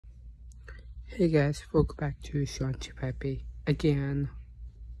Hey guys, welcome back to Sean Chupepe again.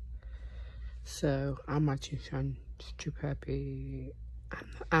 So I'm watching Sean Chupepe.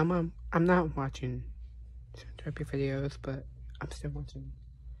 I'm not watching Sean Chupepe videos, but I'm still watching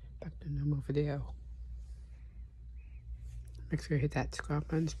back to normal video. Make sure you hit that subscribe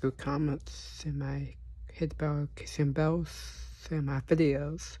button, leave comments, and hit the bell, kissing bells, and my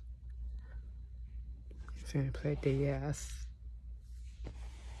videos. I'm gonna play DS.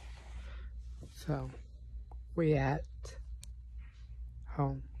 So we at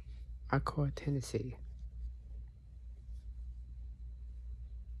home, Arcola, Tennessee.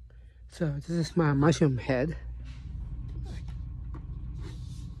 So this is my mushroom head.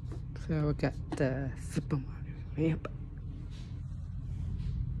 So we got the supermarket lamp.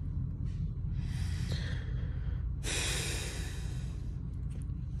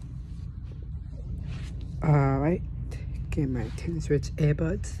 Alright, get my Tennis Rich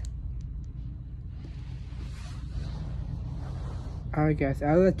earbuds. Alright guys,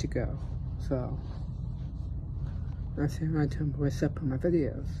 I'll let you go. So, I'll say my time what's up on my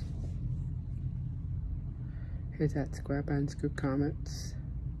videos. Hit that subscribe button, good comments,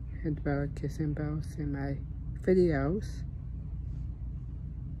 hit the bell, kissing bells in my videos.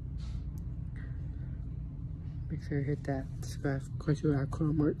 Make sure you hit that subscribe, go to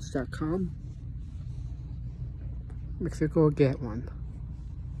ArcolaMerch.com. Make sure you go get one.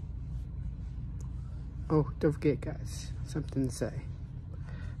 Oh, don't forget guys, something to say.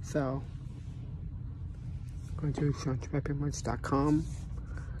 So, go to SeanChupepeMerch.com.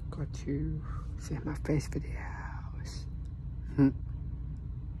 Go to see my face videos.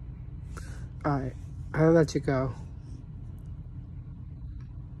 Alright, I'll let you go.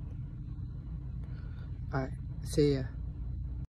 Alright, see ya.